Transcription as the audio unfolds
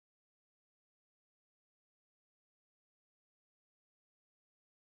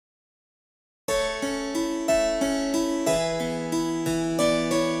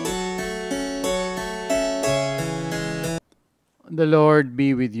The Lord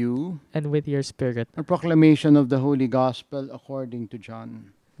be with you. and with your spirit. A proclamation of the Holy Gospel according to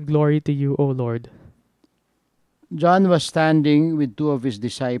John. Glory to you, O Lord. John was standing with two of his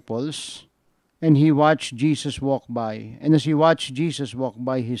disciples, and he watched Jesus walk by. And as he watched Jesus walk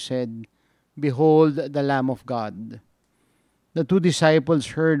by, he said, "Behold the Lamb of God." The two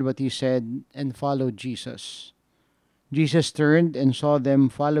disciples heard what he said and followed Jesus. Jesus turned and saw them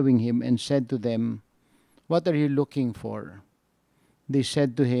following him and said to them, "What are you looking for?" They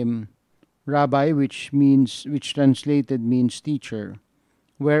said to him, "Rabbi," which translated means teacher,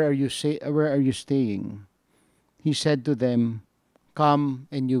 where are you staying?" He said to them, "Come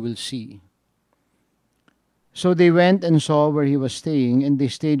and you will see." So they went and saw where he was staying, and they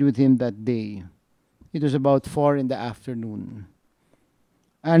stayed with him that day. It was about 4 in the afternoon.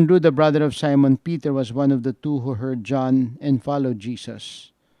 Andrew, the brother of Simon Peter, was one of the two who heard John and followed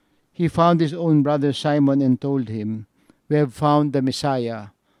Jesus. He found his own brother Simon and told him, "We have found the Messiah,"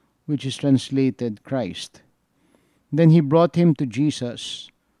 which is translated Christ. Then he brought him to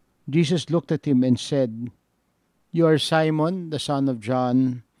Jesus. Jesus looked at him and said, "You are Simon, the son of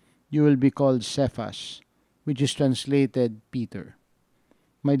John. You will be called Cephas," which is translated Peter.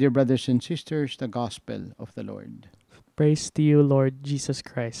 My dear brothers and sisters, the Gospel of the Lord. Praise to you, Lord Jesus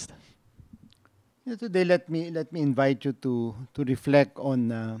Christ. Today, let me invite you to reflect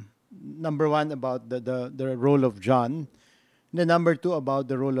on number one about the role of John, and then number two about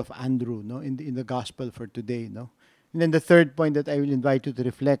the role of Andrew, no, in the Gospel for today, no. And then the third point that I will invite you to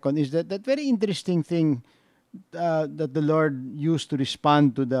reflect on is that very interesting thing that the Lord used to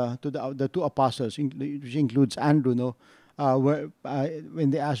respond to the two apostles, which includes Andrew, no, when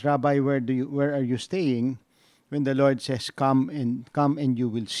they asked, "Rabbi, where are you staying?" When the Lord says, come and you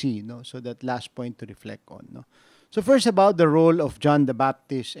will see." No, so that last point to reflect on. No, so first about the role of John the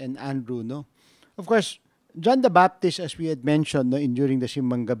Baptist and Andrew. No, of course, John the Baptist, as we had mentioned, no, during the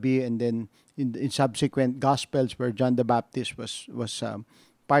Simbang Gabi, and then in subsequent Gospels where John the Baptist was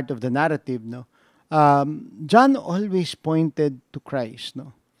part of the narrative. No, John always pointed to Christ.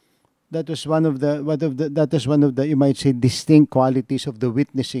 No, that was one of the you might say distinct qualities of the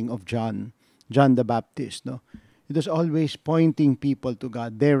witnessing of John the Baptist. No, it was always pointing people to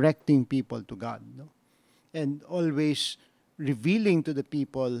God, directing people to God. No, and always revealing to the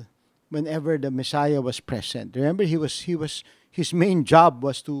people whenever the Messiah was present. Remember, his main job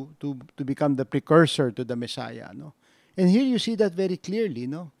was to become the precursor to the Messiah. No, and here you see that very clearly.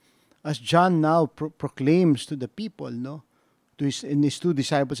 No, as John now proclaims to the people, no, and his two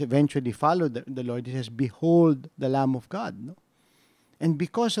disciples eventually followed the Lord. He says, "Behold the Lamb of God." No, and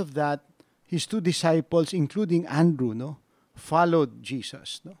because of that, his two disciples, including Andrew, no, followed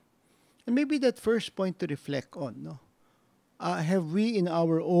Jesus. No, and maybe that first point to reflect on. No, have we in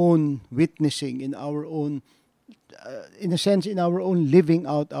our own witnessing, in our own, in a sense, in our own living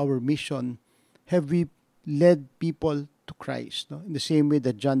out our mission, have we led people to Christ? No, in the same way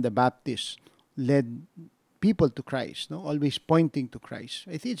that John the Baptist led people to Christ. No, always pointing to Christ.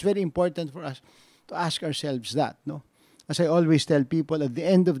 I think it's very important for us to ask ourselves that. No. As I always tell people, at the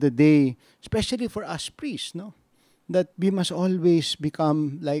end of the day, especially for us priests, no, that we must always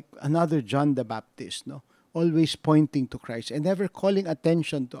become like another John the Baptist, no, always pointing to Christ and never calling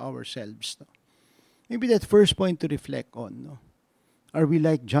attention to ourselves. No. Maybe that first point to reflect on. No, are we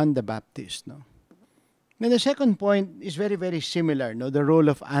like John the Baptist? No. Then the second point is very, very similar. No, the role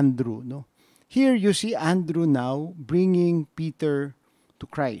of Andrew. No, here you see Andrew now bringing Peter to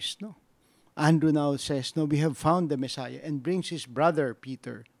Christ. No. Andrew now says, "No, we have found the Messiah," and brings his brother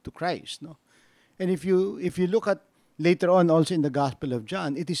Peter to Christ. No, and if you look at later on also in the Gospel of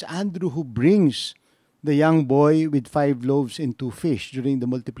John, it is Andrew who brings the young boy with 5 loaves and 2 fish during the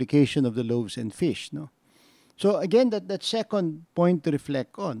multiplication of the loaves and fish. No, so again that second point to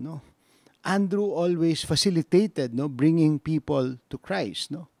reflect on. No, Andrew always facilitated, no, bringing people to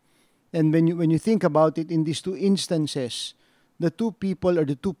Christ. No, and when you think about it, in these two instances, the two people or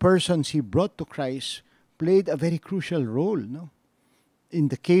the two persons he brought to Christ played a very crucial role. No, in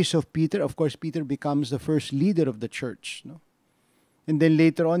the case of Peter, of course, Peter becomes the first leader of the church. No, and then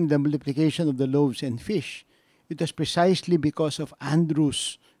later on, in the multiplication of the loaves and fish, it was precisely because of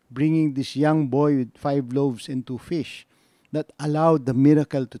Andrew's bringing this young boy with 5 loaves and 2 fish that allowed the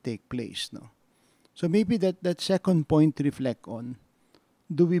miracle to take place. No, so maybe that second point to reflect on: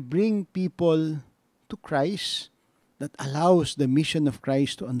 do we bring people to Christ that allows the mission of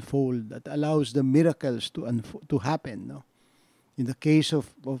Christ to unfold, that allows the miracles to happen? No? In the case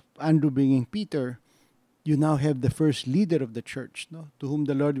of Andrew bringing Peter, you now have the first leader of the church, no, to whom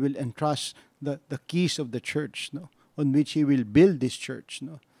the Lord will entrust the keys of the church, no, on which he will build this church.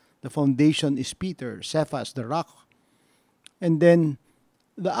 No. The foundation is Peter, Cephas, the rock. And then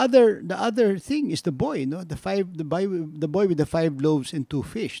the other thing is the boy, no? The boy with the 5 loaves and 2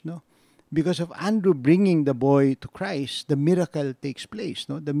 fish, no? Because of Andrew bringing the boy to Christ, the miracle takes place,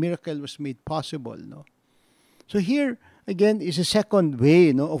 no? The miracle was made possible, no? So here again is a second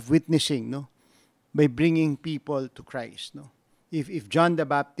way, no, of witnessing, no, by bringing people to Christ, no. If John the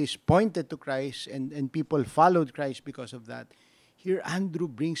Baptist pointed to Christ and people followed Christ because of that, here Andrew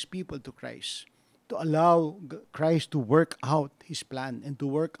brings people to Christ to allow Christ to work out his plan and to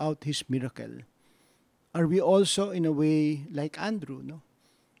work out his miracle. Are we also in a way like Andrew, no?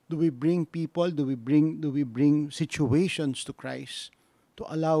 Do we bring people, do we bring situations to Christ to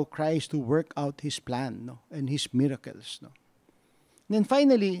allow Christ to work out his plan, no, and his miracles, no? And then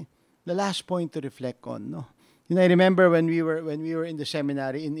finally, the last point to reflect on, no. I remember when we were in the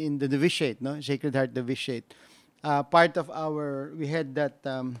seminary in the novitiate, no, Sacred Heart novitiate. Part of we had that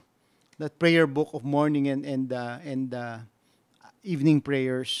prayer book of morning and evening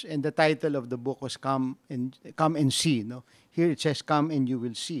prayers, and the title of the book was Come and See, no. Here it says Come and You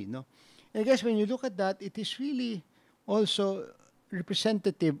Will See, no. And I guess when you look at that, it is really also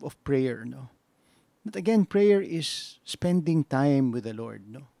representative of prayer, no. But again, prayer is spending time with the Lord,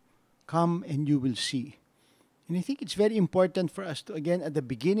 no. Come and you will see. And I think it's very important for us to, again, at the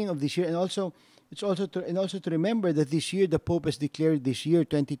beginning of this year, and also to remember that this year the Pope has declared this year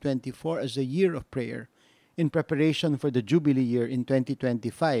 2024 as a year of prayer in preparation for the Jubilee year in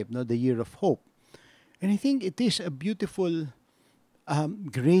 2025, no, the year of hope. And I think it is a beautiful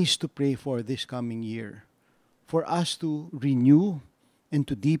grace to pray for this coming year, for us to renew and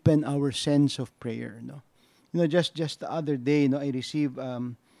to deepen our sense of prayer, no. Just the other day, I received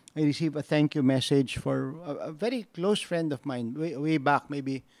a thank you message for a very close friend of mine way back,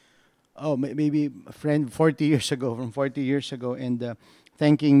 maybe a friend 40 years ago, from 40 years ago, and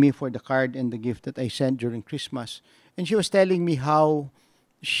thanking me for the card and the gift that I sent during Christmas. And she was telling me how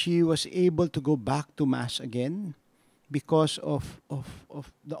she was able to go back to Mass again because of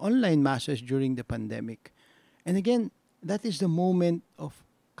the online Masses during the pandemic. And again, that is the moment of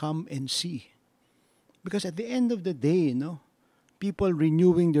come and see. Because at the end of the day, people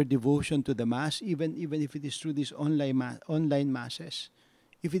renewing their devotion to the Mass, even if it is through these online Masses,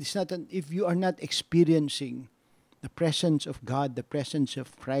 if you are not experiencing the presence of God, the presence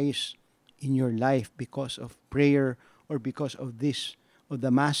of Christ in your life because of prayer or because of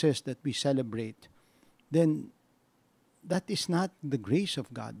the Masses that we celebrate, then that is not the grace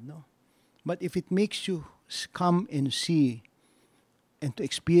of God, no. But if it makes you come and see and to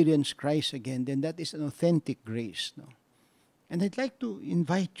experience Christ again, then that is an authentic grace, no. And I'd like to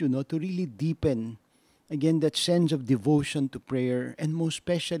invite you, to really deepen again that sense of devotion to prayer, and most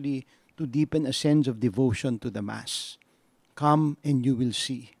especially to deepen a sense of devotion to the Mass. Come and you will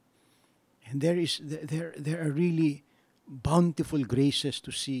see. And there are really bountiful graces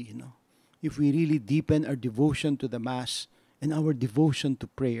to see, if we really deepen our devotion to the Mass and our devotion to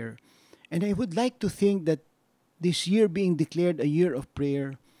prayer. And I would like to think that this year being declared a year of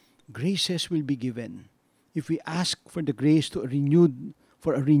prayer, graces will be given. If we ask for the grace for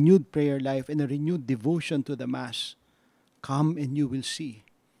a renewed prayer life and a renewed devotion to the Mass, come and you will see.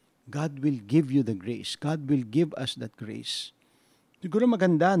 God will give you the grace. God will give us that grace. Siguro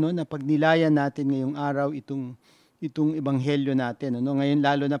maganda, na pag nilayan natin ngayong araw itong ebanghelyo natin, ngayon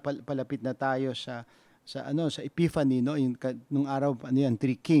lalo na palapit na tayo sa Epiphany, nung araw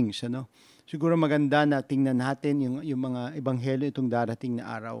Three Kings, Siguro maganda na tingnan natin yung mga ebanghelyo itong darating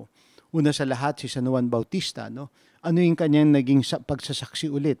na araw. Una sa lahat, si San Juan Bautista, Ano yung kanyang naging pagsasaksi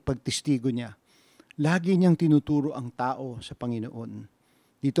ulit, pagtestigo niya? Lagi niyang tinuturo ang tao sa Panginoon.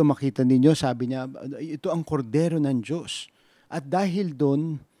 Dito makita ninyo, sabi niya, ito ang kordero ng Diyos. At dahil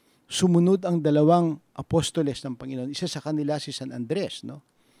doon, sumunod ang 2 apostoles ng Panginoon. Isa sa kanila si San Andres,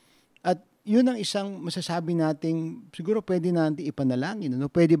 At yun ang isang masasabi nating, siguro pwede natin ipanalangin.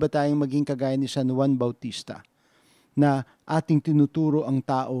 Pwede ba tayong maging kagaya ni San Juan Bautista na ating tinuturo ang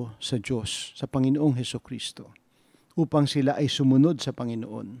tao sa Diyos, sa Panginoong Hesukristo, upang sila ay sumunod sa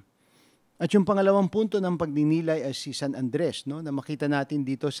Panginoon. At yung pangalawang punto ng pagdinilay ay si San Andres, na makita natin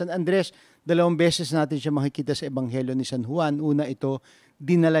dito. San Andres, 2 beses natin siya makikita sa Ebanghelyo ni San Juan. Una ito,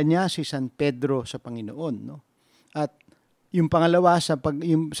 dinala niya si San Pedro sa Panginoon, At yung pangalawa sa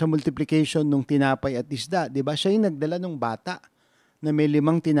multiplication ng tinapay at isda, 'di ba? Siya yung nagdala ng bata na may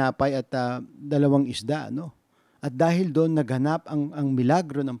 5 tinapay at 2 isda, At dahil doon naganap ang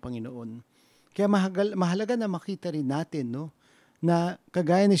milagro ng Panginoon. Kaya mahalaga na makita rin natin, na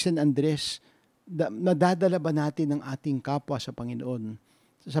kagaya ni San Andres, nadadala ba natin ang ating kapwa sa Panginoon?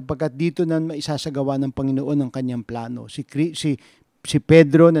 Sapagkat dito na maisasagawa ng Panginoon ang kanyang plano. Si si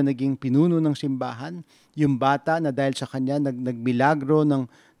Pedro na naging pinuno ng simbahan, yung bata na dahil sa kanya nagmilagro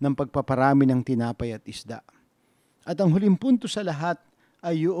ng pagpaparami ng tinapay at isda. At ang huling punto sa lahat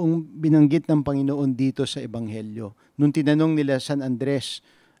ay yung binanggit ng Panginoon dito sa Ebanghelyo. Nung tinanong nila San Andres,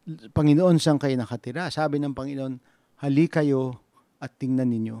 Panginoon, saan kayo nakatira? Sabi ng Panginoon, hali kayo at tingnan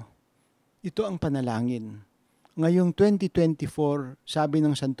ninyo. Ito ang panalangin. Ngayong 2024, sabi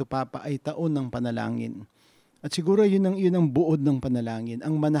ng Santo Papa, ay taon ng panalangin. At siguro yun ang buod ng panalangin,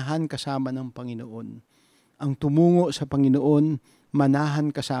 ang manahan kasama ng Panginoon. Ang tumungo sa Panginoon, manahan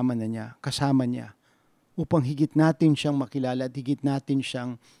kasama niya, upang higit natin siyang makilala at higit natin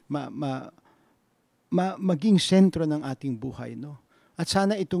siyang maging sentro ng ating buhay. No? At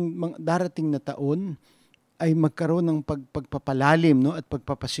sana itong darating na taon ay magkaroon ng pagpapalalim, no? At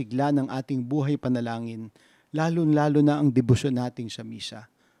pagpapasigla ng ating buhay panalangin, lalo na ang debosyon natin sa misa.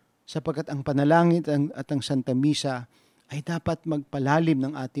 Sapagkat ang panalangin at ang Santa Misa ay dapat magpalalim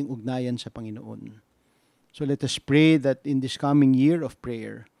ng ating ugnayan sa Panginoon. So let us pray that in this coming year of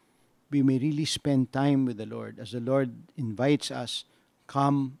prayer, we may really spend time with the Lord as the Lord invites us,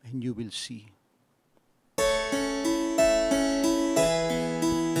 come and you will see.